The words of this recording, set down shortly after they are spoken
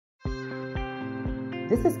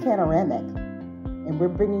This is Cannaramic, and we're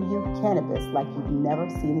bringing you cannabis like you've never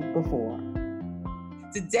seen it before.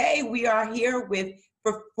 Today, we are here with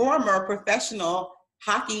former professional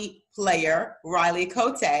hockey player, Riley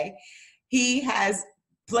Cote. He has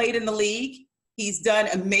played in the league. He's done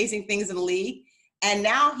amazing things in the league. And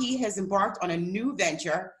now he has embarked on a new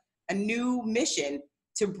venture, a new mission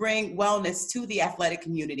to bring wellness to the athletic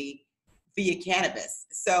community via cannabis.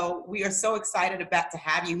 So we are so excited to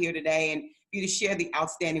have you here today and for you to share the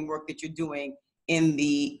outstanding work that you're doing in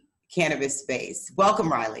the cannabis space.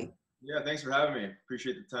 Welcome, Riley. Yeah, thanks for having me.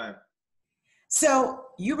 Appreciate the time. So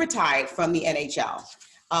you retired from the NHL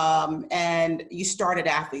and you started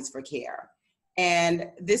Athletes for Care. And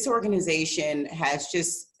this organization has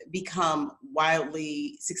just become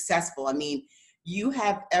wildly successful. I mean, you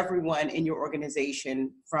have everyone in your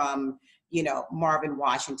organization from, Marvin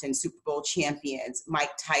Washington, Super Bowl champions,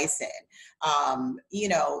 Mike Tyson,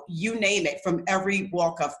 you name it, from every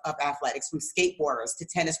walk of athletics, from skateboarders to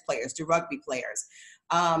tennis players to rugby players,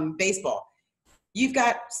 baseball. You've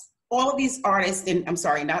got all of these artists, and I'm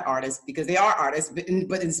sorry, not artists, because they are artists,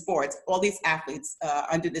 but in sports, all these athletes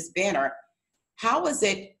under this banner. How was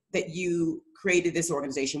it that you created this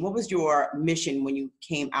organization? What was your mission when you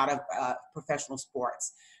came out of professional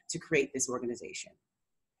sports to create this organization?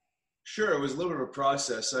 Sure, it was a little bit of a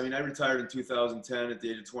process. I mean, I retired in 2010 at the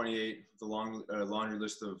age of 28 with a laundry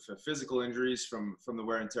list of physical injuries from the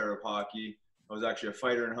wear and tear of hockey. I was actually a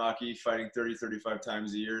fighter in hockey, fighting 30, 35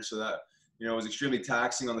 times a year. So that, was extremely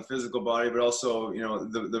taxing on the physical body, but also,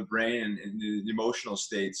 the brain and the emotional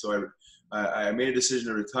state. So I made a decision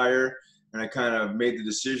to retire. And I kind of made the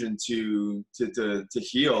decision to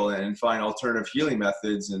heal and find alternative healing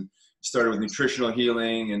methods, and started with nutritional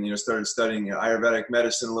healing, and started studying Ayurvedic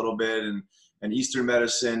medicine a little bit and Eastern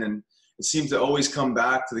medicine, and it seemed to always come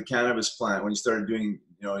back to the cannabis plant when you started doing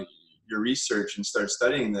your research and started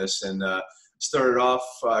studying this, and started off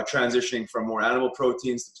transitioning from more animal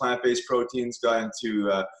proteins to plant-based proteins, got into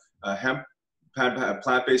hemp,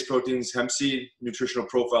 plant-based proteins, hemp seed, nutritional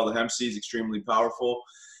profile of the hemp seed is extremely powerful.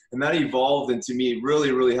 And that evolved into me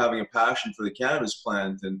really, really having a passion for the cannabis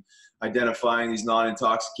plant and identifying these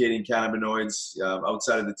non-intoxicating cannabinoids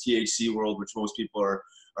outside of the THC world, which most people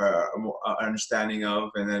are understanding of.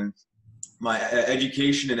 And then my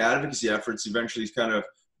education and advocacy efforts eventually kind of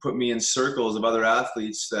put me in circles of other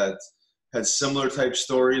athletes that had similar type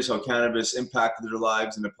stories, how cannabis impacted their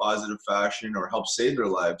lives in a positive fashion or helped save their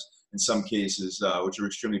lives in some cases, which are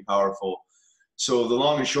extremely powerful. So the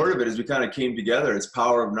long and short of it is we kind of came together. It's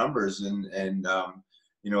power of numbers, and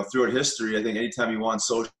throughout history, I think anytime you want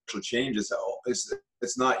social change,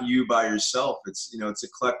 it's not you by yourself. It's it's a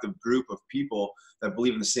collective group of people that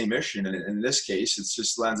believe in the same mission. And in this case, it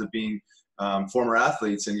just lands up being former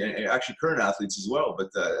athletes and actually current athletes as well. But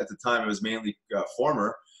at the time, it was mainly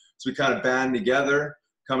former. So we kind of band together,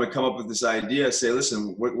 come up with this idea. Say,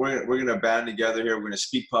 listen, we're going to band together here. We're going to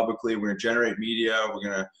speak publicly. We're going to generate media. We're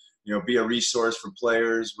going to be a resource for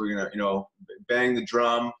players. We're gonna, bang the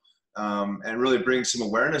drum and really bring some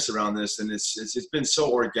awareness around this. And it's been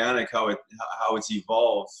so organic how it's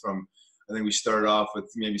evolved from. I think we started off with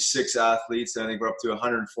maybe 6 athletes, and I think we're up to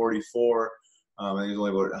 144. I think there's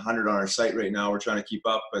only about 100 on our site right now. We're trying to keep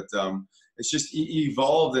up, but it's just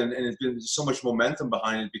evolved, and it's been so much momentum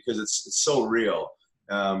behind it because it's so real.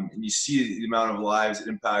 And you see the amount of lives it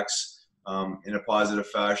impacts. In a positive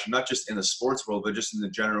fashion, not just in the sports world, but just in the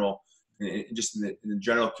general, in the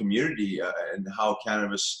general community, and how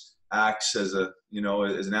cannabis acts as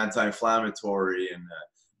as an anti-inflammatory and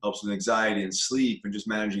helps with anxiety and sleep and just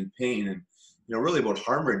managing pain and really about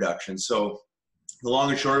harm reduction. So the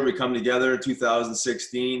long and short of it, we come together in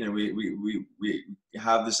 2016, and we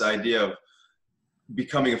have this idea of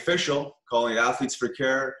becoming official, calling it Athletes for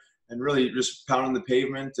Care, and really just pounding the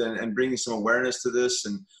pavement and bringing some awareness to this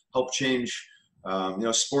and help change,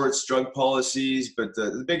 sports, drug policies. But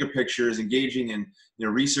the bigger picture is engaging in,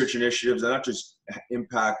 research initiatives that not just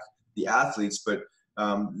impact the athletes, but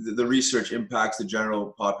the research impacts the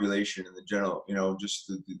general population and the general, just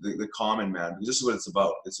the common man. Because this is what it's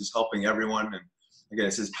about. This is helping everyone. And again,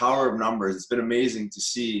 it's this power of numbers. It's been amazing to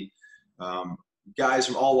see guys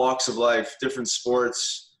from all walks of life, different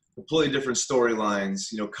sports, completely different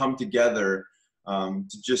storylines, come together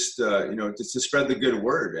to just, to spread the good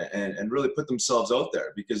word and really put themselves out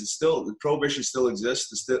there, because the prohibition still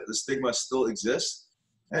exists, the stigma still exists,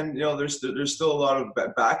 and there's still a lot of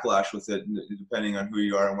backlash with it, depending on who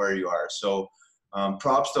you are and where you are. So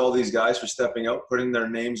props to all these guys for stepping out, putting their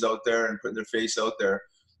names out there and putting their face out there.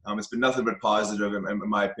 It's been nothing but positive in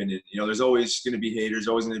my opinion. There's always going to be haters,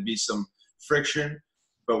 always going to be some friction.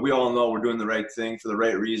 but we all know we're doing the right thing for the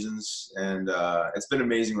right reasons, and it's been an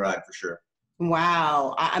amazing ride for sure.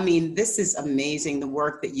 Wow. I mean, this is amazing, the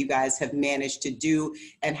work that you guys have managed to do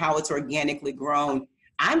and how it's organically grown.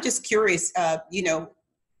 I'm just curious, you know,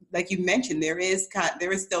 like you mentioned, there is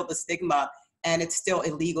still the stigma, and it's still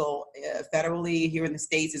illegal federally here in the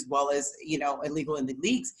States, as well as, you know, illegal in the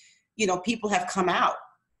leagues. You know, people have come out,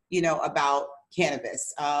 you know, about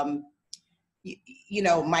cannabis. You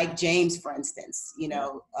know, Mike James, for instance, you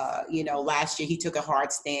know, last year he took a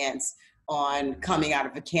hard stance on coming out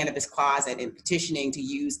of a cannabis closet and petitioning to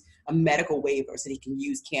use a medical waiver so he can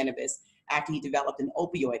use cannabis after he developed an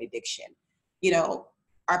opioid addiction. You know,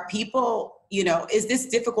 are people, you know, is this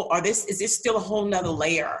difficult? Is this still a whole nother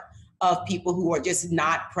layer of people who are just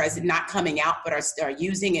not present, not coming out, but are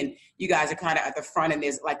using, and you guys are kind of at the front, and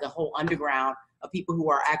there's like a whole underground of people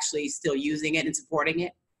who are actually still using it and supporting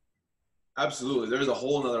it? Absolutely. There's a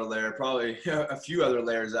whole nother layer, probably a few other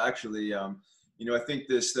layers actually. You know, I think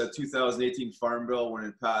this 2018 Farm Bill, when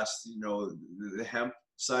it passed, you know, the hemp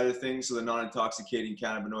side of things, so the non-intoxicating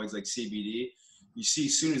cannabinoids like CBD, you see,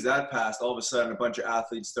 as soon as that passed, all of a sudden a bunch of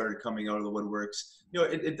athletes started coming out of the woodworks. You know,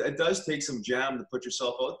 it does take some jam to put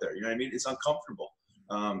yourself out there. You know what I mean? It's uncomfortable,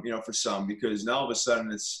 you know, for some, because now all of a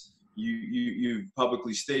sudden it's, you've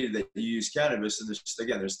publicly stated that you use cannabis, and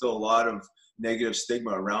there's still a lot of negative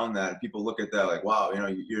stigma around that. People look at that like, wow, you know,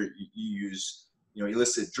 you use, you know,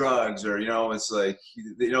 illicit drugs, or, you know, it's like,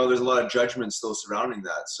 you know, there's a lot of judgment still surrounding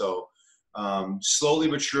that. So slowly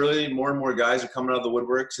but surely, more and more guys are coming out of the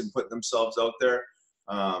woodworks and putting themselves out there.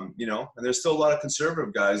 You know, and there's still a lot of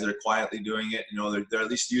conservative guys that are quietly doing it. You know, they're at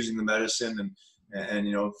least using the medicine and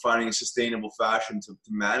you know, finding a sustainable fashion to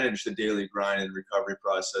manage the daily grind and recovery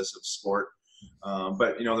process of sport.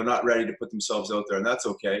 But you know, they're not ready to put themselves out there, and that's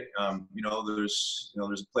okay. You know, there's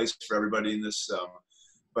a place for everybody in this.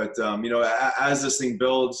 But you know, as this thing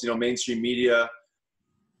builds, you know, mainstream media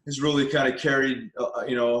has really kind of carried,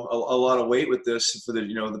 you know, a lot of weight with this for the,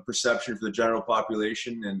 you know, the perception for the general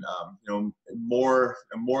population, and you know, more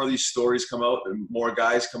and more of these stories come out, and more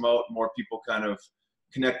guys come out, more people kind of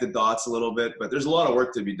connect the dots a little bit. But there's a lot of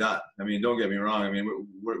work to be done. I mean, don't get me wrong. I mean,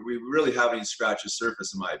 we really haven't even scratched the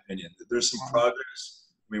surface, in my opinion. There's some progress.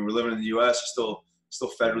 I mean, we're living in the U.S. Still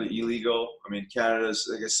federally illegal. I mean,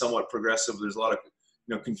 Canada's, I guess, somewhat progressive. There's a lot of,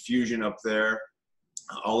 you know, confusion up there.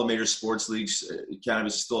 All the major sports leagues,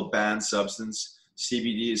 cannabis is still a banned substance.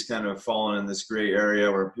 CBD is kind of fallen in this gray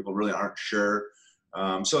area where people really aren't sure.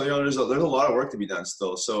 So, you know, there's a lot of work to be done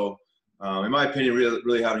still. So, in my opinion,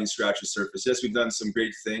 really haven't even scratched the surface. Yes, we've done some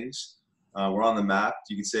great things. We're on the map,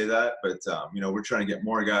 you could say that. But, you know, we're trying to get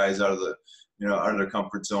more guys out of their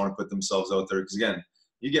comfort zone and put themselves out there. Because, again,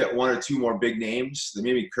 you get one or two more big names, the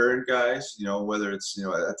maybe current guys, you know, whether it's, you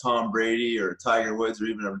know, a Tom Brady or Tiger Woods, or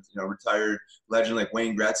even a, you know, retired legend like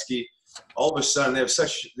Wayne Gretzky. All of a sudden, they have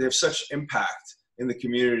such impact in the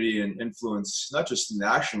community and influence, not just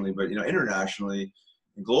nationally, but, you know, internationally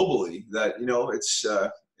and globally, that, you know, it's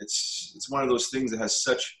one of those things that has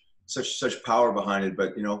such power behind it.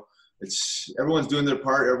 But, you know, everyone's doing their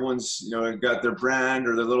part. Everyone's, you know, got their brand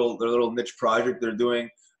or their little niche project they're doing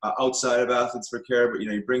outside of Athletes for Care. But, you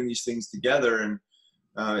know, you bring these things together, and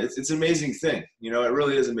it's an amazing thing. You know, it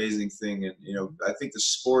really is an amazing thing. And, you know, I think the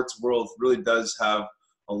sports world really does have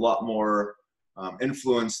a lot more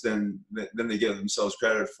influence than they give themselves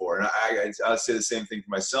credit for. And I'll say the same thing for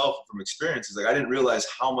myself from experiences. Like, I didn't realize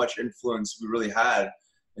how much influence we really had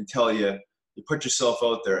until you put yourself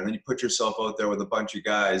out there, and then you put yourself out there with a bunch of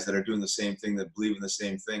guys that are doing the same thing, that believe in the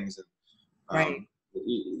same things. And Right.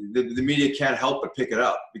 The media can't help but pick it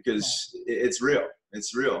up, because it's real.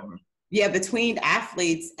 It's real. Yeah, between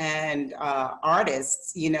athletes and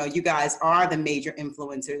artists, you know, you guys are the major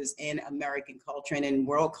influencers in American culture and in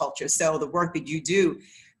world culture. So the work that you do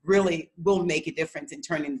really will make a difference in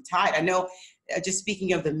turning the tide. I know, just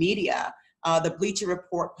speaking of the media, the Bleacher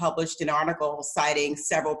Report published an article citing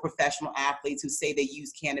several professional athletes who say they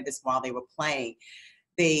use cannabis while they were playing.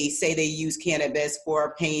 They say they use cannabis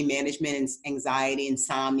for pain management, anxiety,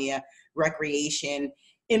 insomnia, recreation,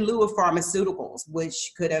 in lieu of pharmaceuticals,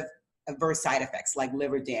 which could have adverse side effects like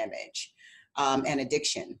liver damage and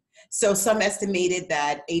addiction. So some estimated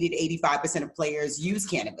that 80 to 85% of players use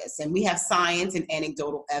cannabis. And we have science and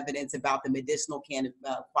anecdotal evidence about the medicinal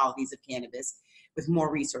qualities of cannabis, with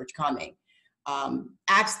more research coming.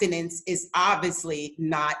 Abstinence is obviously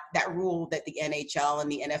not that rule that the NHL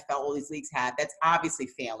and the NFL, all these leagues have. That's obviously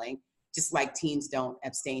failing, just like teens don't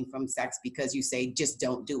abstain from sex because you say just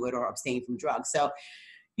don't do it, or abstain from drugs. So,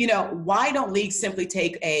 you know, why don't leagues simply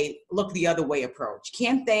take a look the other way approach?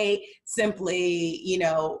 Can't they simply, you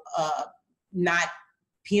know, not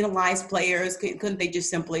penalize players? Couldn't they just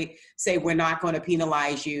simply say, we're not going to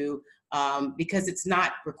penalize you, because it's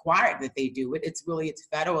not required that they do it. It's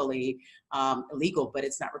federally illegal, but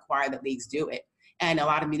it's not required that leagues do it. And a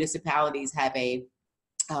lot of municipalities have a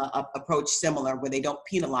approach similar, where they don't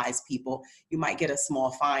penalize people. You might get a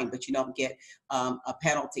small fine, but you don't get a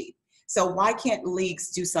penalty. So why can't leagues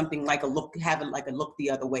do something like have a look the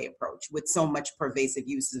other way approach with so much pervasive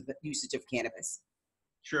usage of cannabis?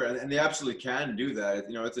 Sure, and they absolutely can do that.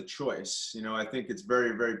 You know, it's a choice. You know, I think it's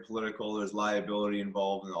very, very political. There's liability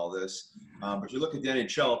involved in all this. But you look at the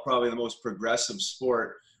NHL, probably the most progressive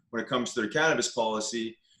sport when it comes to their cannabis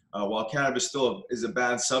policy. While cannabis still is a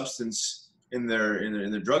bad substance in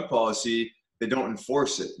their drug policy, they don't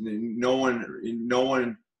enforce it. No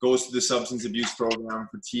one goes to the substance abuse program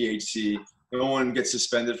for THC. No one gets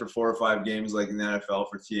suspended for 4 or 5 games like in the NFL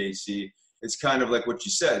for THC. It's kind of like what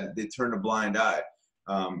you said. They turn a blind eye.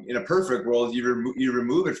 In a perfect world, you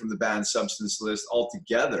remove it from the banned substance list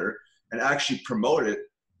altogether and actually promote it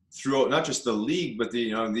throughout not just the league, but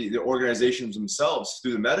the organizations themselves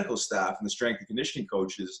through the medical staff and the strength and conditioning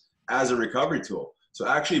coaches as a recovery tool. So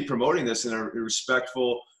actually promoting this in a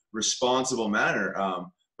respectful, responsible manner.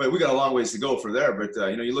 But we got a long ways to go for there. But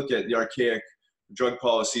you look at the archaic drug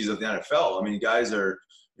policies of the NFL. I mean, guys are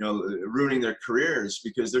ruining their careers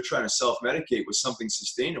because they're trying to self-medicate with something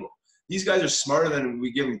sustainable. These guys are smarter than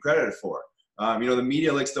we give them credit for. The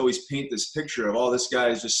media likes to always paint this picture of, oh, this guy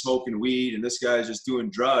is just smoking weed and this guy is just doing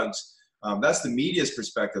drugs. That's the media's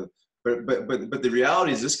perspective. But the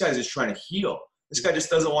reality is this guy's just trying to heal. This guy just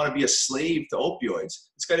doesn't want to be a slave to opioids.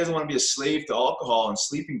 This guy doesn't want to be a slave to alcohol and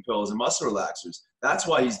sleeping pills and muscle relaxers. That's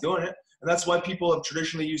why he's doing it. And that's why people have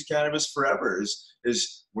traditionally used cannabis forever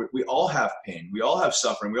is we all have pain. We all have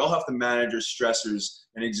suffering. We all have to manage our stressors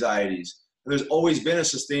and anxieties. And there's always been a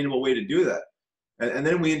sustainable way to do that. And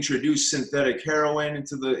then we introduce synthetic heroin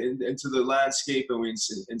into the landscape, and we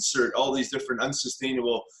insert all these different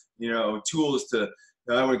unsustainable, tools to,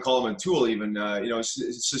 I wouldn't call them a tool even,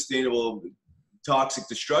 sustainable toxic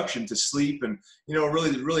destruction to sleep and,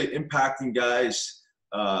 really impacting guys'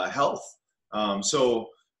 health. So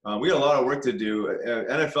we got a lot of work to do.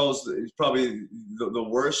 NFL is probably the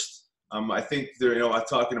worst. I think I'm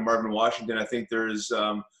talking to Marvin Washington. I think there's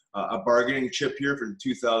a bargaining chip here for the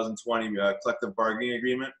 2020 collective bargaining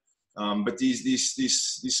agreement. But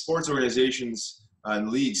these sports organizations and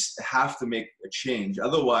leagues have to make a change.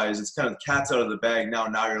 Otherwise, it's kind of cat's out of the bag. Now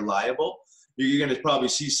you're liable. You're going to probably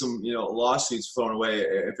see some lawsuits thrown away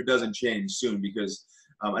if it doesn't change soon, because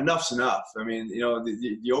enough's enough. I mean, the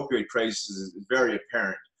opioid crisis is very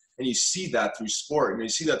apparent. And you see that through sport, and you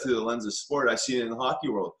see that through the lens of sport. I see it in the hockey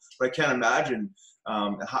world, but I can't imagine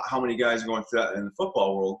how many guys are going through that in the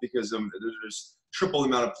football world, because there's triple the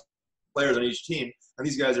amount of players on each team, and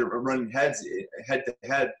these guys are running head to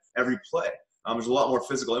head every play. There's a lot more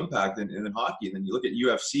physical impact in hockey. And then you look at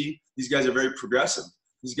UFC; these guys are very progressive.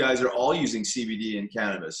 These guys are all using CBD and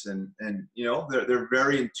cannabis, and they're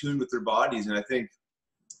very in tune with their bodies. And I think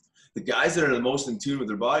the guys that are the most in tune with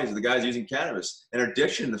their bodies are the guys using cannabis and are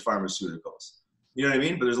addiction to pharmaceuticals. You know what I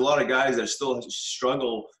mean? But there's a lot of guys that still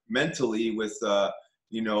struggle mentally with, the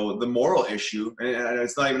moral issue. And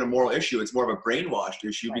it's not even a moral issue. It's more of a brainwashed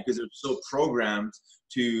issue, because they're so programmed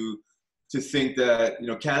to think that,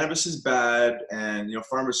 cannabis is bad and,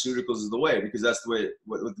 pharmaceuticals is the way, because that's the way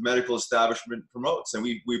what the medical establishment promotes. And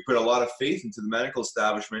we put a lot of faith into the medical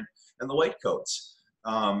establishment and the white coats.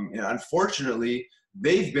 Unfortunately,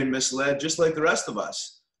 they've been misled just like the rest of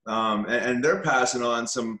us. And they're passing on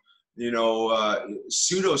some,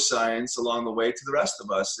 pseudoscience along the way to the rest of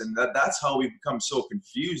us. And that's how we become so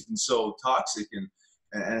confused and so toxic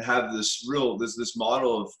and have this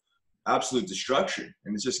model of absolute destruction,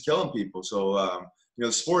 and it's just killing people. So,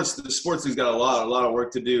 the sports league's got a lot of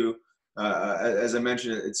work to do. As I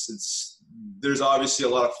mentioned, there's obviously a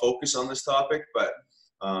lot of focus on this topic, but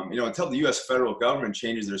until the U.S. federal government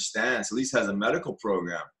changes their stance, at least has a medical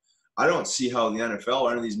program, I don't see how the NFL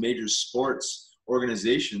or any of these major sports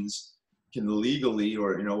organizations can legally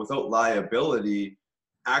or without liability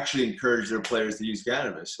actually encourage their players to use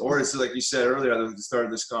cannabis. Or it's like you said earlier at the start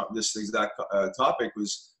of this exact topic,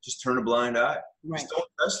 was just turn a blind eye. Right. Just don't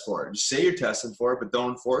test for it. Just say you're testing for it, but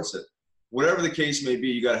don't enforce it. Whatever the case may be,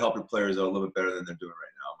 you got to help your players out a little bit better than they're doing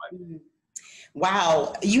right now.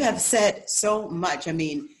 Wow, you have said so much. I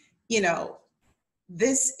mean,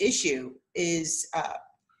 this issue is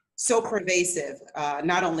so pervasive.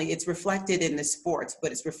 Not only it's reflected in the sports,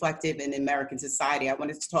 but it's reflected in American society. I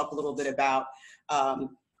wanted to talk a little bit about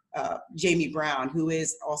Jamie Brown, who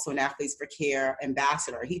is also an Athletes for Care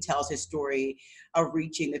ambassador. He tells his story of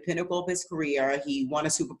reaching the pinnacle of his career. He won a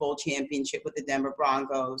Super Bowl championship with the Denver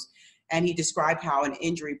Broncos, and he described how an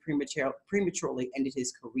injury prematurely ended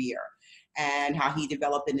his career, and how he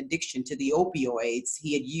developed an addiction to the opioids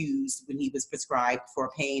he had used when he was prescribed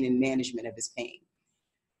for pain and management of his pain.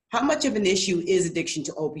 How much of an issue is addiction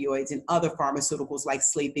to opioids and other pharmaceuticals like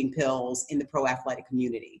sleeping pills in the pro athletic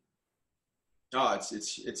community? Oh, it's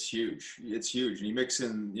huge. It's huge. And you mix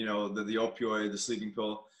in, you know, the opioid, the sleeping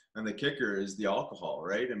pill, and the kicker is the alcohol,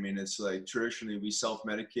 right? I mean, it's like traditionally we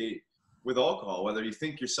self-medicate with alcohol. Whether you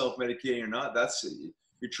think you're self-medicating or not, that's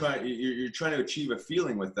you're trying to achieve a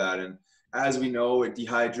feeling with that. And as we know, it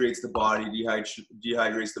dehydrates the body,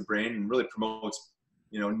 dehydrates the brain, and really promotes,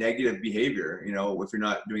 you know, negative behavior. You know, if you're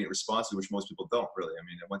not doing it responsibly, which most people don't really. I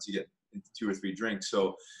mean, once you get into 2 or 3 drinks,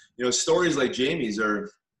 so you know, stories like Jamie's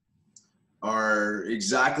are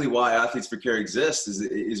exactly why Athletes for Care exists.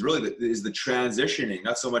 Is really the transitioning,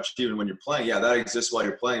 not so much even when you're playing. Yeah, that exists while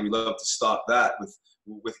you're playing. We love to stop that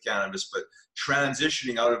with cannabis, but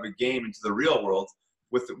transitioning out of a game into the real world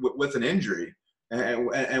with an injury and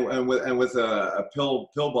with a pill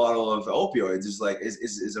bottle of opioids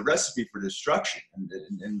is a recipe for destruction,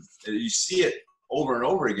 and you see it over and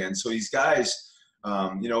over again. So these guys,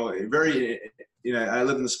 you know, I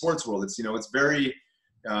live in the sports world. It's, you know, it's very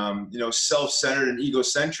you know, self-centered and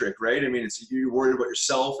egocentric, right? I mean, you're worried about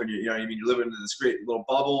yourself, and you know, I mean, you live in this great little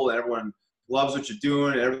bubble, and everyone loves what you're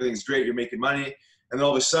doing, and everything's great. You're making money, and then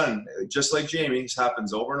all of a sudden, just like Jamie, this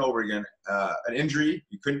happens over and over again. An injury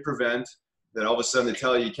you couldn't prevent. Then all of a sudden they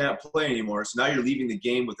tell you you can't play anymore. So now you're leaving the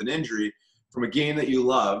game with an injury from a game that you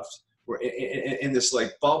loved. We're in this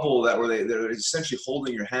like bubble that they're essentially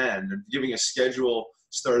holding your hand. They're giving a schedule,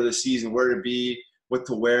 start of the season, where to be, what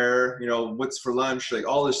to wear, you know, what's for lunch, like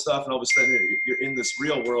all this stuff. And all of a sudden you're in this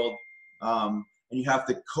real world, and you have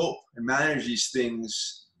to cope and manage these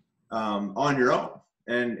things on your own.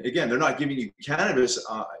 And again, they're not giving you cannabis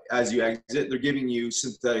as you exit. They're giving you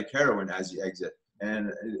synthetic heroin as you exit.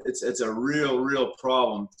 And it's a real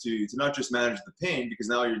problem to not just manage the pain, because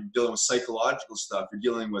now you're dealing with psychological stuff. You're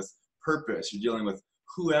dealing with purpose. You're dealing with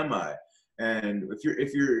who am I? And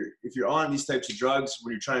if you're on these types of drugs,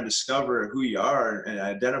 when you're trying to discover who you are and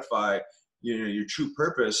identify, you know, your true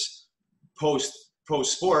purpose post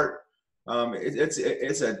sport,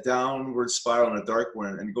 it's a downward spiral and a dark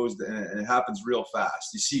one, and it happens real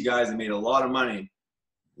fast. You see guys that made a lot of money,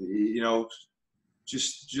 you know,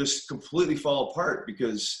 just completely fall apart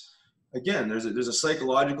because, again, there's a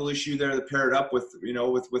psychological issue there that paired up with, you know,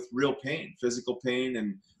 with real pain, physical pain,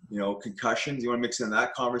 and, you know, concussions. You want to mix in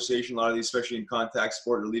that conversation. A lot of these, especially in contact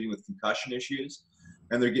sport, are leading with concussion issues,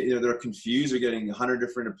 and they're confused. They're getting 100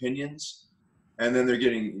 different opinions, and then they're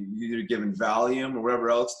getting either given Valium or whatever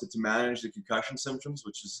else to manage the concussion symptoms,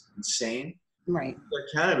 which is insane. Right. Like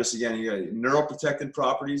cannabis, again, you got neuroprotected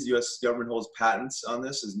properties. The U.S. government holds patents on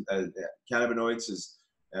this as cannabinoids as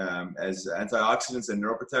antioxidants and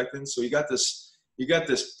neuroprotectants. So you got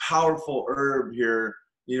this powerful herb here,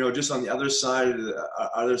 you know, just on the other side of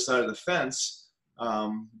the fence.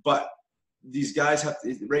 But these guys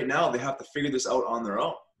right now they have to figure this out on their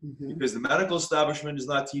own, because the medical establishment is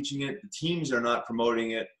not teaching it. The teams are not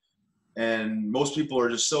promoting it. And most people are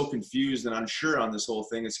just so confused and unsure on this whole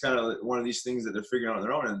thing. It's kind of one of these things that they're figuring out on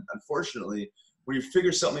their own. And unfortunately, when you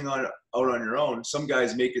figure something out on your own, some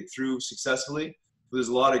guys make it through successfully, but there's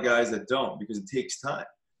a lot of guys that don't, because it takes time.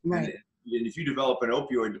 Right. And if you develop an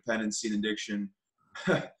opioid dependency and addiction,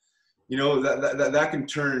 you know, that can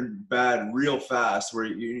turn bad real fast, where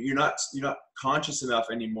you're not conscious enough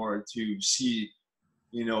anymore to see,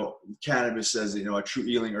 you know, cannabis as, you know, a true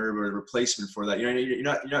healing herb or a replacement for that. You know, you're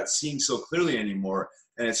not seeing so clearly anymore,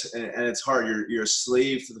 and it's hard. You're a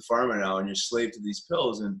slave to the pharma now, and you're a slave to these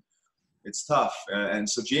pills, and it's tough. And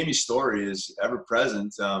so Jamie's story is ever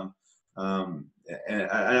present, and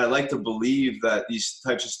I like to believe that these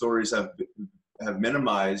types of stories have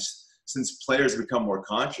minimized since players become more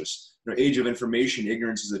conscious. You know, age of information,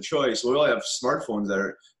 ignorance is a choice. We all have smartphones that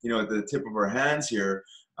are, you know, at the tip of our hands here.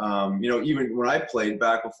 You know, even when I played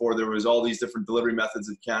back before, there was all these different delivery methods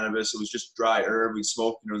of cannabis. It was just dry herb. We'd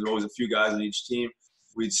smoke. You know, there was always a few guys on each team.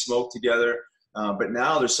 We'd smoke together. But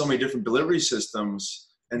now there's so many different delivery systems,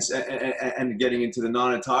 and getting into the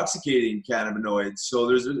non-intoxicating cannabinoids. So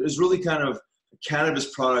there's really kind of a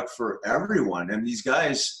cannabis product for everyone. And these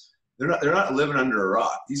guys, they're not living under a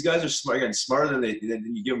rock. These guys are smart, again, smarter than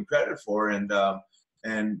you give them credit for.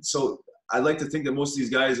 And so I'd like to think that most of these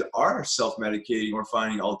guys are self-medicating or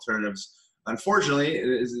finding alternatives. Unfortunately,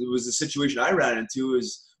 it was the situation I ran into,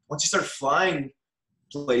 is once you start flying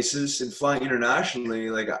places and flying internationally,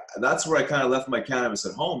 like that's where I kind of left my cannabis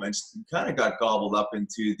at home and kind of got gobbled up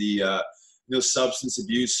into the substance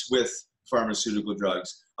abuse with pharmaceutical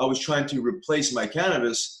drugs. I was trying to replace my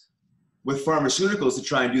cannabis with pharmaceuticals to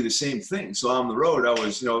try and do the same thing. So on the road, I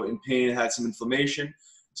was, in pain, had some inflammation.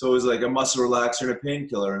 So it was like a muscle relaxer and a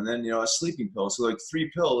painkiller, and then, a sleeping pill. So like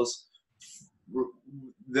 3 pills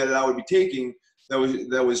that I would be taking that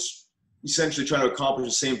was essentially trying to accomplish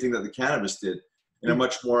the same thing that the cannabis did in a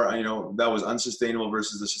much more, that was unsustainable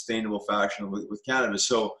versus the sustainable fashion with cannabis.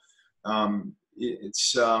 So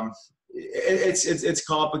it's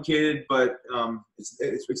complicated, but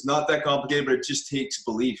it's not that complicated, but it just takes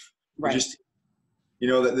belief. Right.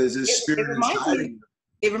 That there's this spirit inside.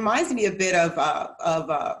 It reminds me a bit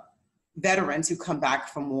of veterans who come back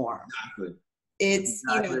from war. Exactly. It's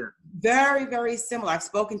very, very similar. I've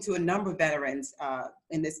spoken to a number of veterans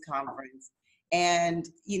in this conference, and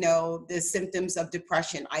the symptoms of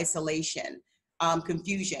depression, isolation,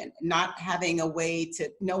 confusion, not having a way to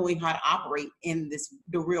knowing how to operate in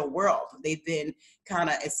the real world. They've been kind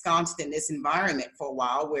of ensconced in this environment for a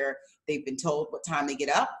while where they've been told what time to get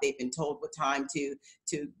up. They've been told what time to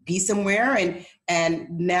be somewhere. And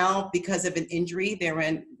now because of an injury they're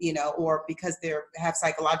in, or because they have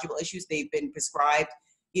psychological issues, they've been prescribed,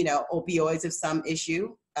 opioids of some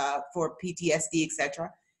issue for PTSD,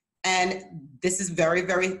 etc. And this is very,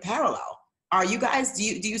 very parallel. Are you guys, do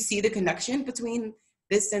you see the connection between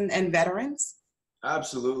this and veterans?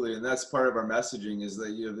 Absolutely. And that's part of our messaging is that,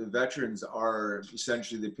 the veterans are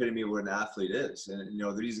essentially the epitome of what an athlete is. And,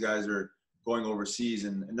 these guys are going overseas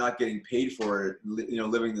and not getting paid for it,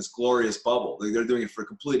 living this glorious bubble. They're doing it for a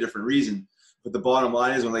completely different reason. But the bottom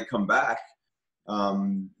line is when they come back,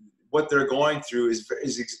 what they're going through is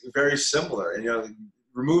very similar. And,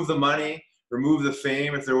 remove the money, remove the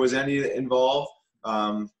fame, if there was any involved.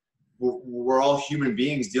 We're all human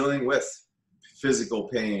beings dealing with physical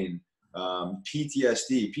pain,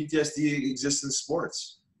 PTSD. PTSD exists in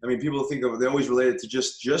sports. I mean, people they always relate it to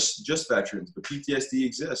just veterans, but PTSD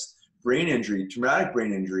exists. Brain injury, traumatic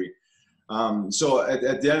brain injury. So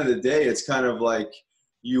at the end of the day, it's kind of like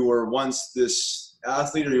you were once this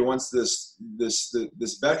athlete, or you once this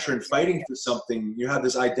veteran fighting for something. You had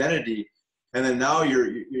this identity, and then now you're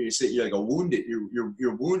like wounded.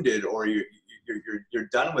 You're wounded, or you're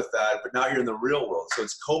done with that. But now you're in the real world, so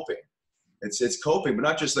it's coping. It's coping, but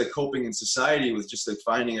not just like coping in society with just like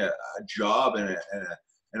finding a job and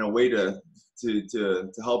a way to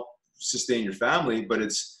help sustain your family. But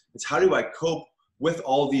it's how do I cope with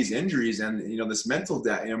all these injuries and this mental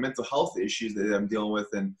health issues that I'm dealing with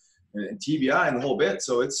and TBI and the whole bit.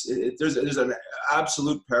 So there's an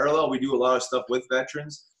absolute parallel. We do a lot of stuff with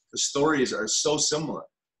veterans. The stories are so similar,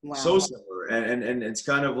 so similar, and it's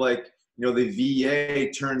kind of like. The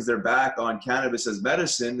VA turns their back on cannabis as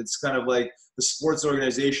medicine. It's kind of like the sports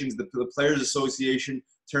organizations, the Players Association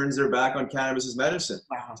turns their back on cannabis as medicine.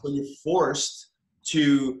 Wow. So you're forced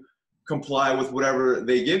to comply with whatever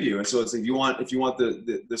they give you. And so it's like if you want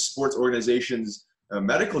the sports organization's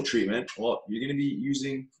medical treatment, well, you're going to be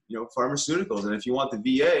using pharmaceuticals. And if you want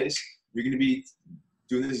the VAs, you're going to be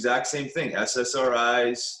doing the exact same thing: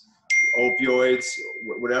 SSRIs, opioids,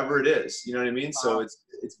 whatever it is. You know what I mean? Wow. So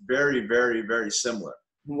it's very, very, very similar.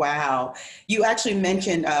 Wow. You actually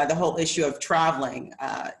mentioned the whole issue of traveling,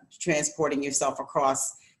 transporting yourself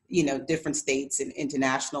across, different states and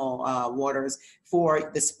international waters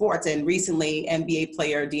for the sports. And recently, NBA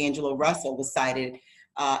player D'Angelo Russell was cited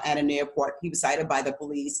at an airport. He was cited by the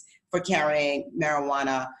police for carrying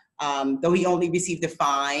marijuana. Though he only received a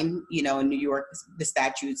fine, in New York, the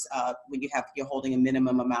statutes, when you're holding a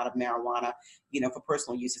minimum amount of marijuana, for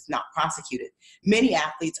personal use, it's not prosecuted. Many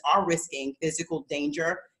athletes are risking physical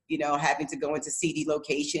danger, having to go into seedy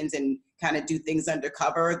locations and kind of do things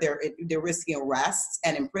undercover. They're risking arrests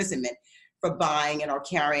and imprisonment for buying and or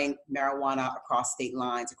carrying marijuana across state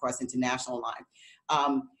lines, across international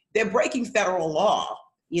lines. They're breaking federal law.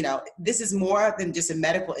 This is more than just a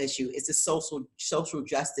medical issue. It's a social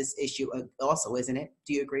justice issue also, isn't it?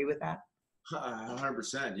 Do you agree with that?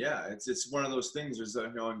 100%. Yeah. It's one of those things. There's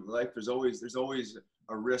in life, there's always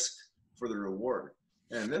a risk for the reward.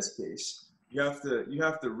 And in this case, you have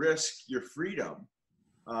to risk your freedom,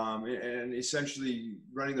 and essentially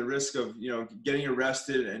running the risk of, getting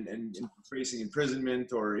arrested and facing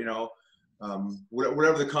imprisonment or,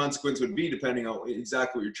 whatever the consequence would be, depending on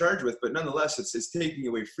exactly what you're charged with. But nonetheless, it's taking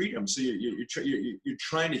away freedom. So you're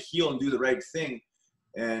trying to heal and do the right thing,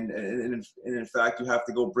 and in fact, you have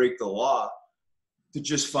to go break the law to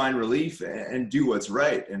just find relief and do what's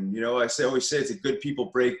right. And I always say it's a good people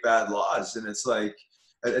break bad laws, and it's like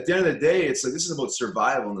at the end of the day, it's like, this is about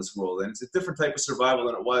survival in this world. And it's a different type of survival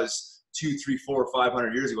than it was 200, 300, 400,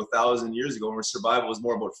 500 years ago, 1,000 years ago, where survival was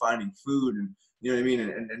more about finding food and, you know what I mean?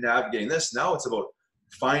 And navigating this. Now it's about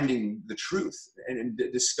finding the truth and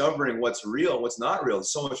discovering what's real, what's not real.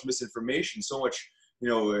 There's so much misinformation, so much,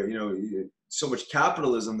 so much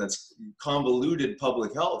capitalism that's convoluted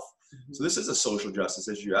public health. Mm-hmm. So this is a social justice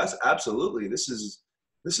issue. Absolutely. This is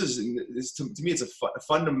to me, it's a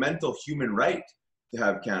fundamental human right to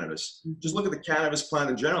have cannabis. Mm-hmm. Just look at the cannabis plant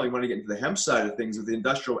in general. You want to get into the hemp side of things with the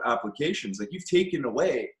industrial applications. Like, you've taken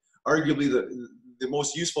away arguably the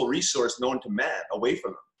most useful resource known to man away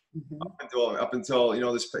from them. Mm-hmm. Up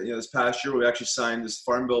until this past year, we actually signed this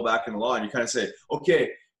farm bill back into law, and you kind of say,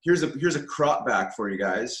 okay, here's a crop back for you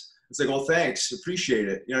guys. It's like, well, thanks, appreciate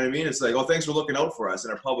it. You know what I mean? It's like, oh, thanks for looking out for us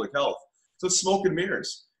and our public health. So it's smoke and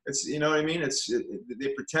mirrors. It's, you know what I mean? They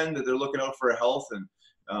pretend that they're looking out for our health, and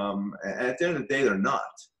at the end of the day, they're not.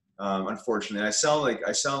 Unfortunately, I sound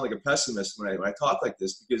like a pessimist when I talk like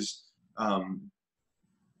this, because and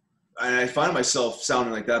I find myself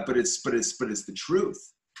sounding like that, but it's the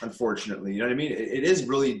truth. Unfortunately, you know what I mean? It is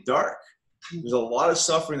really dark. There's a lot of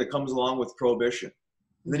suffering that comes along with prohibition.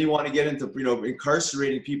 And then you want to get into,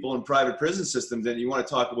 incarcerating people in private prison systems, and you want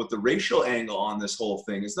to talk about the racial angle on this whole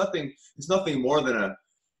thing. It's nothing more than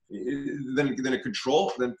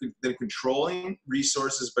controlling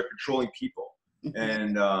resources, but controlling people,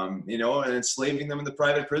 and and enslaving them in the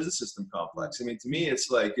private prison system complex. I mean, to me, it's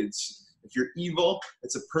like, if you're evil,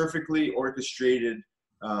 it's a perfectly orchestrated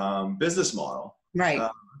business model. Right.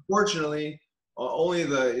 Unfortunately, only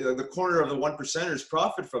the corner of the 1%ers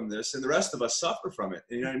profit from this, and the rest of us suffer from it.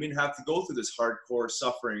 And, you know what I mean? Have to go through this hardcore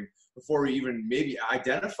suffering before we even maybe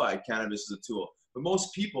identify cannabis as a tool. But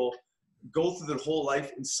most people go through their whole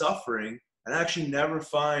life in suffering and actually never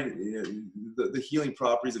find the healing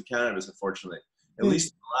properties of cannabis. Unfortunately, at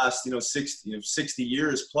least in the last 60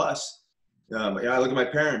 years plus. I look at my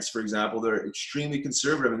parents, for example. They're extremely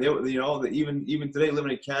conservative, and they even today,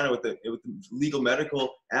 living in Canada with the legal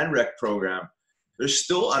medical and rec program, they're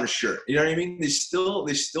still unsure. You know what I mean? They still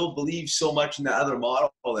believe so much in the other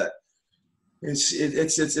model that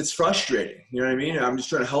it's frustrating. You know what I mean? I'm just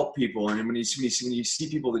trying to help people, and when you see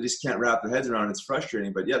people that just can't wrap their heads around it, it's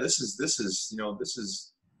frustrating. But yeah, this is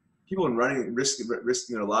people have been risking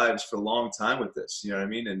their lives for a long time with this, you know what I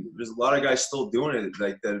mean? And there's a lot of guys still doing it,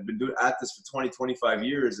 like, that have been doing at this for 20, 25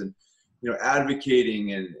 years, and,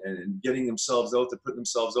 advocating and getting themselves out, to put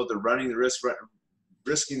themselves out there, running the risk,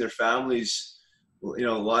 risking their families,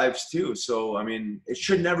 lives too. So, I mean, it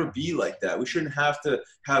should never be like that. We shouldn't have to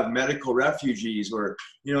have medical refugees where,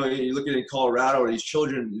 you look at it in Colorado, where these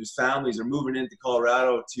children, these families are moving into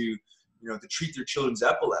Colorado to treat their children's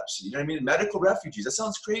epilepsy. You know what I mean? Medical refugees. That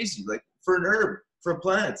sounds crazy. Like, for an herb, for a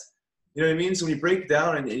plant. You know what I mean? So when you break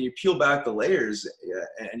down and you peel back the layers,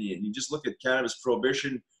 and you just look at cannabis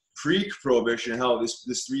prohibition, pre-prohibition, how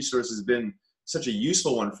this resource has been such a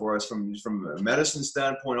useful one for us from a medicine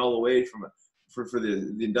standpoint, all the way for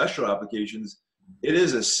the industrial applications, it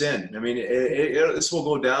is a sin. I mean, this will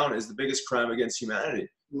go down as the biggest crime against humanity.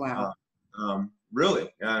 Wow.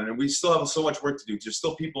 Really. And we still have so much work to do. There's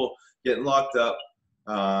still people getting locked up,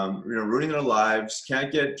 ruining their lives,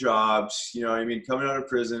 can't get jobs, coming out of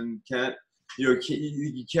prison,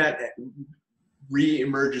 you can't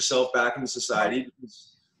re-emerge yourself back into society.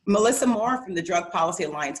 Melissa Moore from the Drug Policy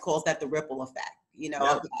Alliance calls that the ripple effect,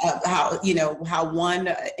 how one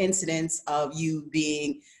incidence of you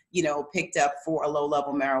being, picked up for a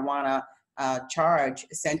low-level marijuana charge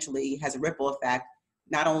essentially has a ripple effect,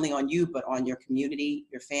 not only on you, but on your community,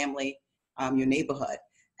 your family, your neighborhood.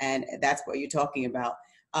 And that's what you're talking about.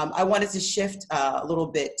 I wanted to shift a little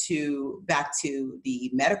bit back to the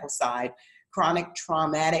medical side. Chronic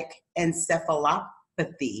traumatic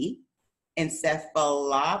encephalopathy,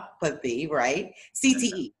 right?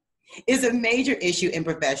 CTE is a major issue in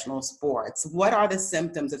professional sports. What are the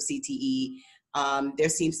symptoms of CTE? There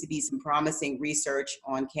seems to be some promising research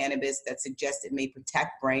on cannabis that suggests it may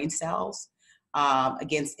protect brain cells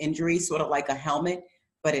against injury, sort of like a helmet,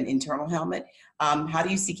 but an internal helmet. How do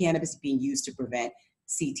you see cannabis being used to prevent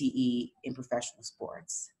CTE in professional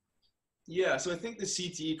sports? Yeah, so I think the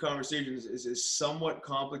CTE conversation is somewhat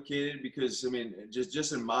complicated because, I mean,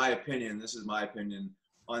 just in my opinion, this is my opinion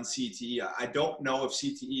on CTE. I don't know if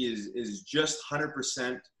CTE is just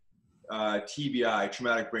 100% TBI,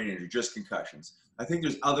 traumatic brain injury, just concussions. I think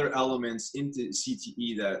there's other elements into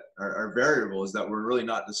CTE that are variables that we're really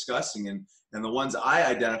not discussing. And the ones I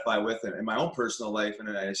identify with in my own personal life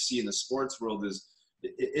and I see in the sports world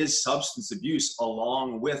is substance abuse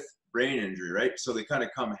along with brain injury, right? So they kind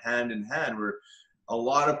of come hand in hand, where a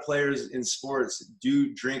lot of players in sports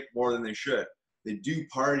do drink more than they should. They do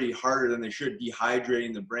party harder than they should,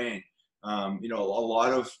 dehydrating the brain. You know, a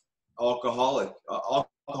lot of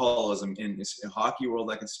alcoholism in hockey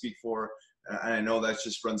world I can speak for, and I know that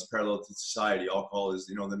just runs parallel to society. Alcohol is,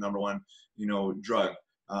 you know, the number one, you know, drug.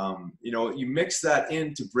 You know, you mix that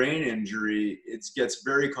into brain injury, it gets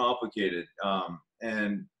very complicated.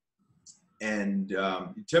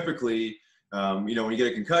 Typically, you know, when you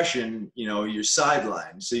get a concussion, you know, you're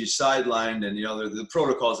sidelined. So you're sidelined, and, you know, the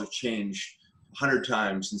protocols have changed 100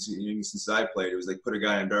 times since I played. It was like put a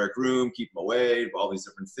guy in a dark room, keep him away, all these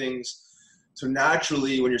different things. So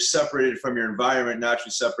naturally, when you're separated from your environment,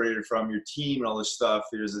 naturally separated from your team and all this stuff,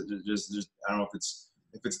 there's I don't know if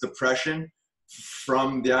it's depression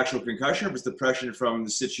from the actual concussion, or if it's depression from the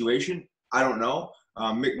situation. I don't know.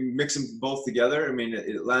 Mix them both together. I mean,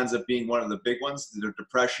 it lands up being one of the big ones: the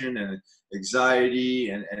depression and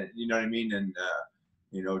anxiety, and you know what I mean, and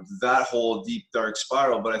you know, that whole deep dark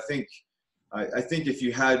spiral. But I think if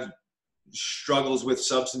you had struggles with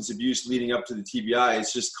substance abuse leading up to the TBI,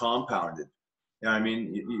 it's just compounded. You know what I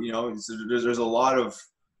mean? You know, there's a lot of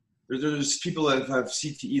there's people that have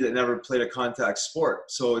CTE that never played a contact sport.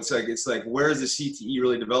 So it's like where is the CTE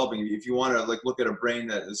really developing? If you want to like look at a brain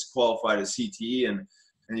that is qualified as CTE and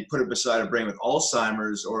you put it beside a brain with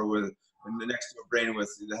Alzheimer's or with the next to a brain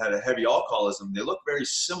that had a heavy alcoholism, they look very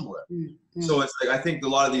similar. Mm-hmm. So it's like, I think a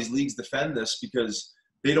lot of these leagues defend this because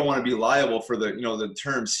they don't want to be liable for the, you know, the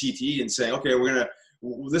term CTE and saying, okay,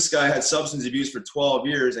 this guy had substance abuse for 12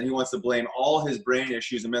 years and he wants to blame all his brain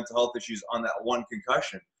issues and mental health issues on that one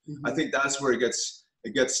concussion. Mm-hmm. I think that's where it gets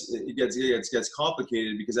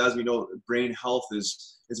complicated, because as we know, brain health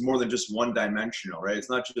is more than just one dimensional, right? It's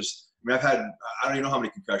not just, I mean, I don't even know how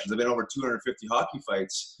many concussions. I've been over 250 hockey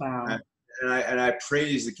fights. Wow. And I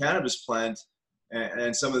praise the cannabis plant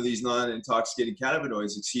and some of these non-intoxicating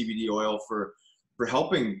cannabinoids like CBD oil for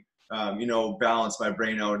helping, you know, balance my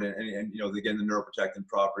brain out and you know, again, the neuroprotectant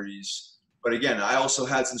properties. But again, I also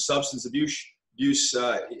had some substance abuse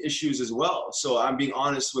issues as well. So I'm being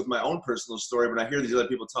honest with my own personal story. When I hear these other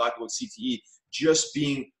people talk about CTE just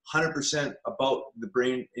being 100% about the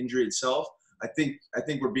brain injury itself, I think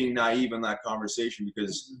we're being naive in that conversation,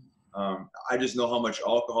 because I just know how much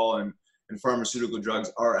alcohol and pharmaceutical drugs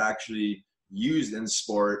are actually used in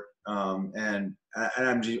sport. And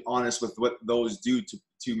I'm just honest with what those do to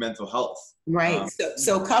mental health. Right.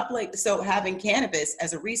 So having cannabis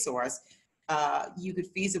as a resource, you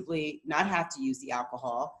could feasibly not have to use the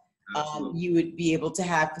alcohol. You would be able to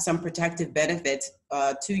have some protective benefits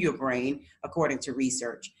to your brain, according to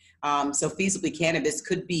research. So feasibly, cannabis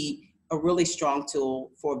could be a really strong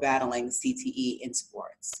tool for battling CTE in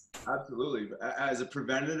sports. Absolutely, as a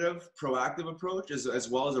preventative, proactive approach, as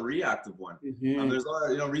well as a reactive one. Mm-hmm. There's a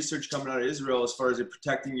lot of research coming out of Israel as far as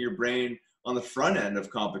protecting your brain on the front end of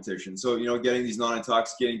competition. So getting these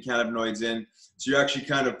non-intoxicating cannabinoids in, so you're actually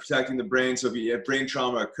kind of protecting the brain. So if brain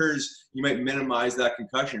trauma occurs, you might minimize that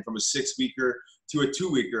concussion from a 6-weeker to a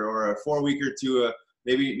 2-weeker, or a 4-weeker to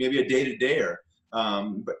maybe a day-to-dayer.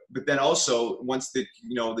 But then also, once the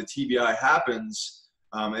TBI happens,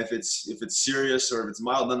 if it's serious or if it's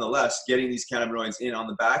mild, nonetheless, getting these cannabinoids in on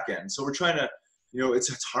the back end. So we're trying to,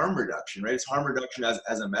 it's harm reduction, right? It's harm reduction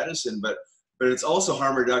as a medicine, but it's also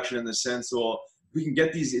harm reduction in the sense, well, we can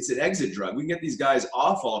get these, it's an exit drug. We can get these guys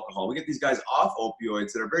off alcohol. We get these guys off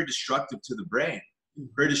opioids that are very destructive to the brain,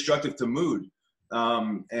 very destructive to mood.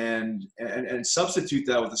 And substitute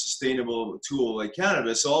that with a sustainable tool like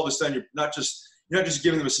cannabis. So all of a sudden, you're not just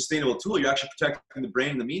giving them a sustainable tool, you're actually protecting the brain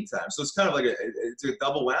in the meantime. So it's kind of like it's a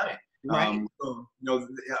double whammy. Right. I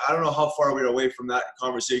don't know how far we're away from that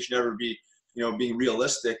conversation ever being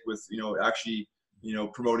realistic with, actually,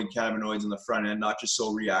 promoting cannabinoids on the front end, not just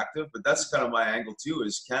so reactive. But that's kind of my angle too,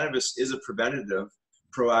 is cannabis is a preventative,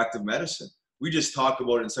 proactive medicine. We just talk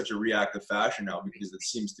about it in such a reactive fashion now because it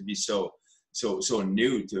seems to be so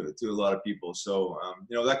new to a lot of people. So,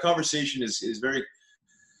 that conversation is very,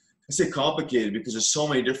 I say complicated because there's so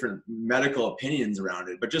many different medical opinions around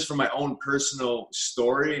it. But just from my own personal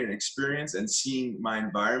story and experience and seeing my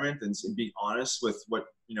environment and being honest with what,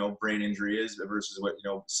 brain injury is versus what,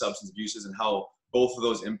 substance abuse is and how both of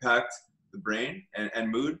those impact the brain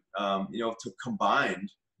and mood, to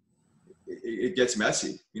combined, it gets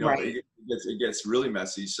messy, right. It gets really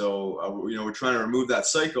messy. So, we're trying to remove that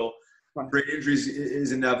cycle. Right. Brain injuries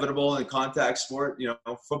is inevitable in contact sport.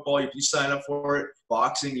 Football, you sign up for it.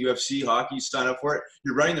 Boxing, UFC, hockey, you sign up for it.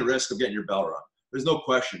 You're running the risk of getting your bell rung. There's no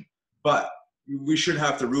question. But we shouldn't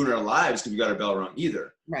have to ruin our lives because we got our bell rung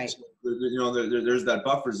either. Right. So, there's that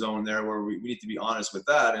buffer zone there where we need to be honest with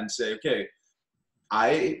that and say, okay,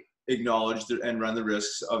 acknowledge and run the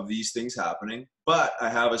risks of these things happening, but I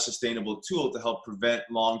have a sustainable tool to help prevent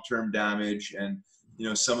long-term damage and, you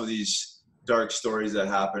know, some of these dark stories that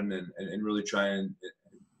happen, and really try and,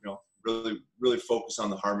 you know, really focus on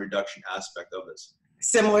the harm reduction aspect of this.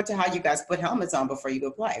 Similar to how you guys put helmets on before you go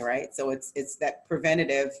play, right? So it's that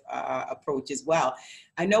preventative approach as well.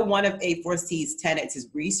 I know one of A4C's tenets is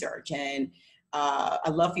research, and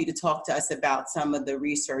I'd love for you to talk to us about some of the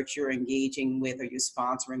research you're engaging with, or you're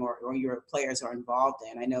sponsoring, or your players are involved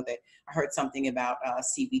in. I know that I heard something about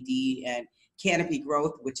CBD and Canopy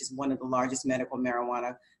Growth, which is one of the largest medical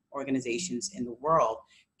marijuana organizations in the world.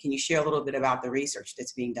 Can you share a little bit about the research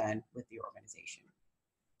that's being done with the organization?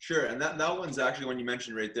 Sure, and that one's actually, one you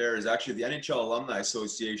mentioned right there, is actually the NHL Alumni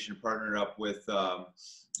Association partnered up with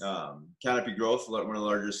Canopy Growth, one of the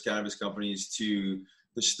largest cannabis companies, to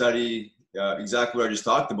study exactly what I just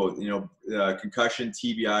talked about. You know, concussion,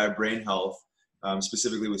 TBI, brain health,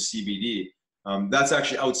 specifically with CBD. That's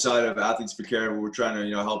actually outside of Athletes for Care, where we're trying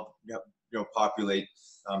to help populate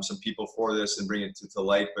some people for this and bring it to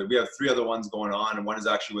light. But we have 3 other ones going on, and one is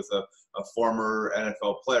actually with a former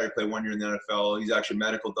NFL player. He played 1 year in the NFL. He's actually a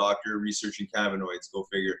medical doctor researching cannabinoids. Go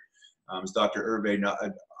figure. It's Dr.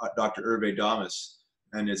 Hervé Damas,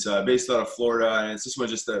 and it's based out of Florida. And it's this one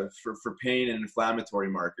just for pain and inflammatory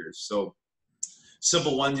markers. So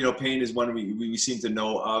simple ones, pain is one we seem to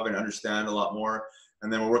know of and understand a lot more.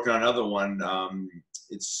 And then we're working on another one.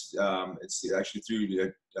 It's actually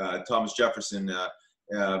through Thomas Jefferson.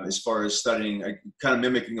 As far as studying, kind of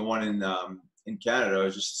mimicking the one in Canada, I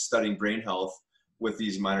was just studying brain health with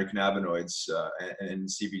these minor cannabinoids and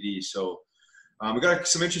CBD. So we got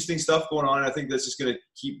some interesting stuff going on. I think that's just going to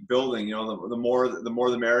keep building. The more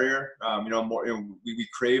the merrier. We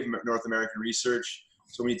crave North American research,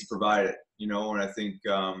 so we need to provide it. And I think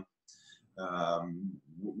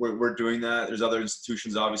we're doing that. There's other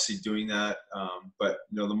institutions obviously doing that, but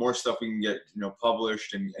the more stuff we can get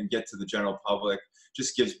published and get to the general public,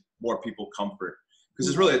 just gives more people comfort. Because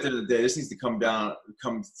it's really, at the end of the day, this needs to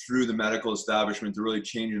come through the medical establishment to really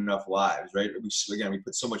change enough lives, right? We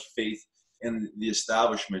put so much faith in the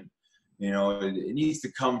establishment. It needs to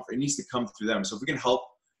come through them. So if we can help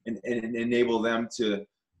and enable them to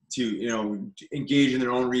engage in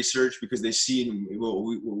their own research because they see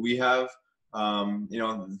what we have,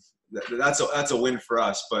 that's a win for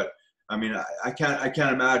us. But I mean, I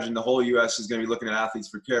can't imagine the whole U.S. is going to be looking at Athletes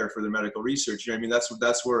for Care for their medical research.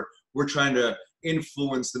 That's where we're trying to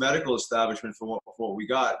influence the medical establishment for what we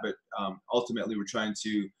got. But ultimately, we're trying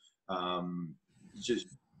to just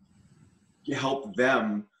help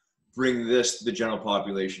them bring this to the general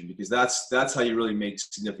population, because that's how you really make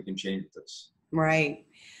significant change with this. Right.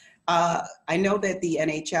 I know that the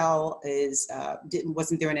NHL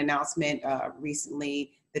wasn't there an announcement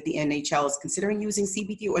recently that the NHL is considering using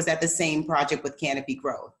CBD, or is that the same project with Canopy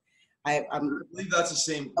Growth? I believe that's the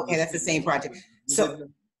same. Okay, that's the same project. So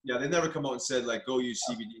yeah, they never come out and said like go use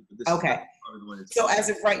CBD. But this okay. So as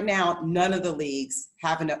of right now, none of the leagues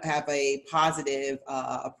have a positive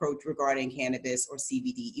approach regarding cannabis or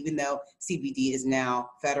CBD, even though CBD is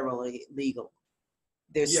now federally legal.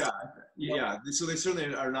 Yeah. So they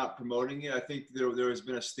certainly are not promoting it. I think there has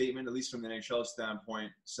been a statement, at least from the NHL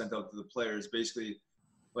standpoint, sent out to the players, basically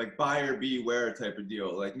like buyer beware type of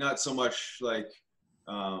deal. Like not so much like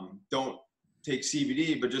don't take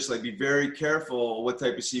CBD, but just like be very careful what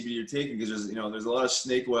type of CBD you're taking, because there's a lot of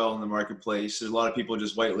snake oil in the marketplace. There's a lot of people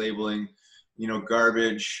just white labeling,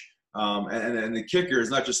 garbage. And the kicker is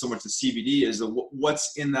not just so much the CBD, is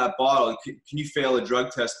what's in that bottle. Can you fail a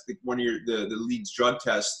drug test, one of the league's drug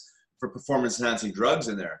tests for performance enhancing drugs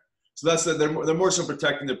in there? So they're more so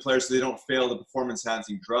protecting their players so they don't fail the performance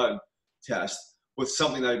enhancing drug test with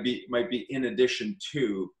something that might be in addition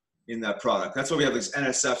to in that product. That's why we have these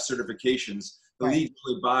NSF certifications. The leagues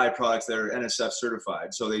really buy products that are NSF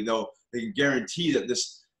certified, so they know they can guarantee that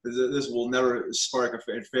this will never spark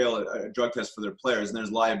and fail a drug test for their players, and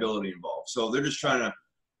there's liability involved. So they're just trying to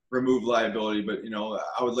remove liability, but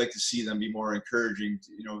I would like to see them be more encouraging,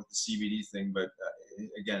 with the CBD thing. But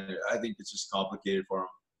again, I think it's just complicated for them.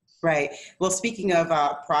 Right. Well, speaking of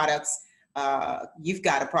products, you've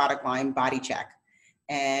got a product line, Body Check,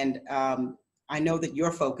 and I know that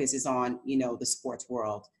your focus is on the sports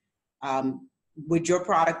world. Would your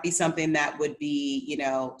product be something that would be,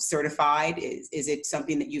 certified? Is it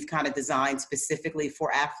something that you've kind of designed specifically for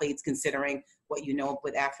athletes, considering what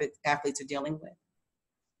what athletes are dealing with?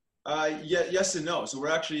 Yes and no. So we're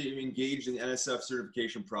actually engaged in the NSF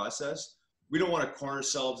certification process. We don't want to corner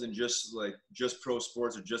ourselves in just pro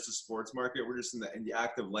sports or just the sports market. We're just in the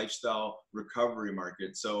active lifestyle recovery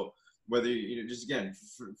market. So whether just again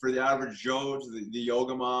for the average Joe to the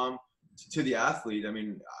yoga mom to the athlete. I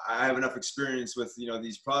mean, I have enough experience with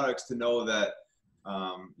these products to know that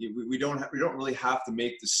we don't really have to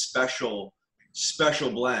make the special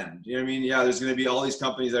blend. You know what I mean? Yeah, there's going to be all these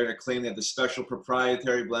companies that are going to claim they have the special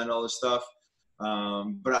proprietary blend, all this stuff.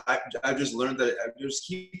 But I've just learned that just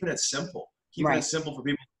keeping it simple, it simple for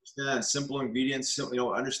people to understand, simple ingredients,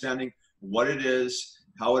 understanding what it is,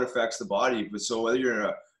 how it affects the body. But so whether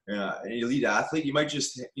you're an elite athlete, you might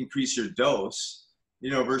just increase your dose,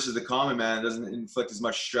 versus the common man doesn't inflict as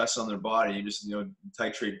much stress on their body. You just,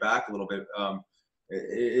 titrate back a little bit.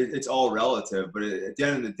 It's all relative, but at the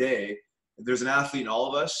end of the day, there's an athlete in all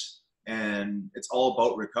of us, and it's all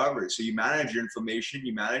about recovery. So you manage your inflammation,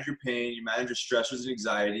 you manage your pain, you manage your stressors and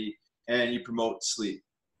anxiety, and you promote sleep.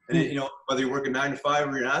 And whether you're working 9 to 5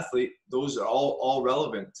 or you're an athlete, those are all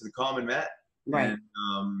relevant to the common man. Right.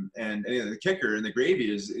 And the kicker and the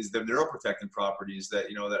gravy is the neuroprotectant properties that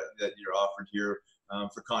that you're offered here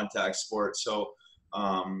for contact sports. So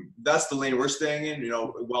that's the lane we're staying in.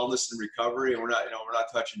 Wellness and recovery, and we're not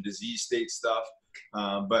touching disease state stuff.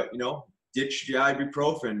 But ditch the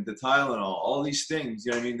ibuprofen, the Tylenol, all these things.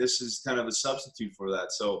 This is kind of a substitute for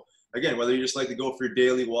that. So again, whether you just like to go for your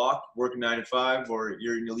daily walk, working 9 to 5, or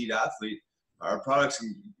you're an elite athlete, our products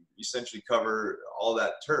can essentially cover all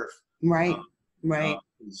that turf. Right.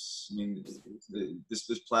 This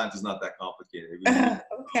plant is not that complicated.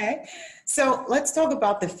 Okay. So let's talk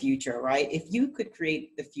about the future, right? If you could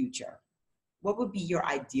create the future, what would be your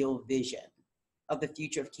ideal vision of the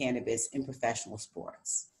future of cannabis in professional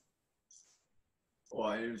sports?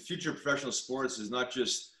 Well, in the future of professional sports is not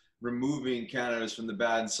just removing cannabis from the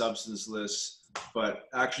banned substance list, but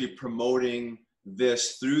actually promoting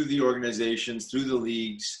this through the organizations, through the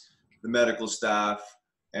leagues, the medical staff,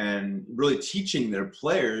 and really teaching their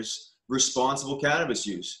players responsible cannabis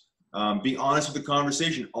use. Being honest with the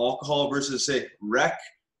conversation, alcohol versus, say, rec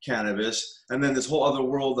cannabis, and then this whole other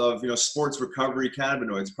world of sports recovery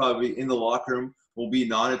cannabinoids. Probably in the locker room will be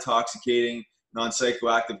non-intoxicating,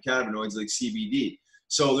 non-psychoactive cannabinoids like CBD.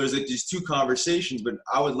 So there's these two conversations, but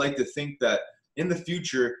I would like to think that in the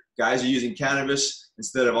future, guys are using cannabis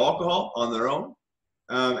instead of alcohol on their own.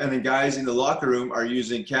 And then guys in the locker room are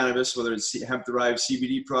using cannabis, whether it's hemp-derived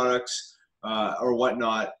CBD products or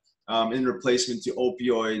whatnot, in replacement to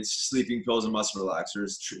opioids, sleeping pills, and muscle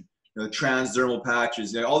relaxers, transdermal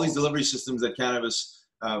patches, all these delivery systems that cannabis,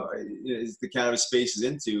 the cannabis space is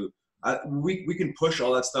into. We can push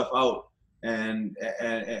all that stuff out and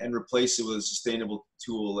replace it with a sustainable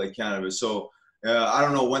tool like cannabis. So I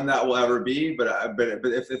don't know when that will ever be, but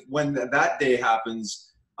if when that day happens,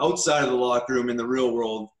 outside of the locker room in the real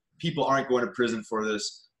world, people aren't going to prison for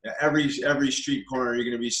this. Every street corner you're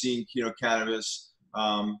going to be seeing cannabis.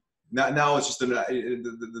 Now it's just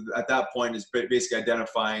at that point it's basically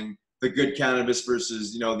identifying the good cannabis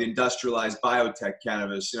versus the industrialized biotech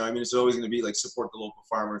cannabis. It's always going to be like support the local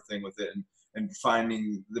farmer thing with it and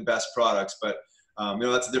finding the best products. But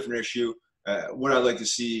that's a different issue. What I'd like to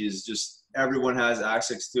see is just everyone has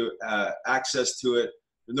access to it.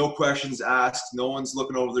 No questions asked. No one's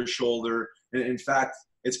looking over their shoulder. And in fact,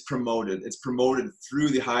 it's promoted. It's promoted through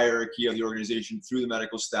the hierarchy of the organization, through the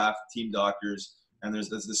medical staff, team doctors, and there's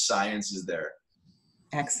the science is there.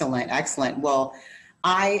 Excellent. Well,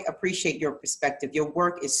 I appreciate your perspective. Your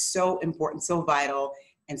work is so important, so vital,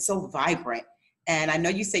 and so vibrant. And I know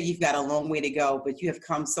you say you've got a long way to go, but you have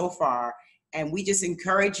come so far. And we just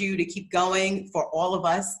encourage you to keep going. For all of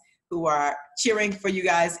us who are cheering for you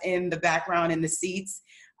guys in the background in the seats,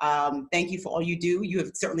 thank you for all you do. You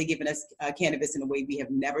have certainly given us cannabis in a way we have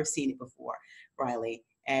never seen it before, Riley.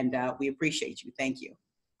 And we appreciate you. Thank you.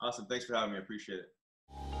 Awesome. Thanks for having me. I appreciate it.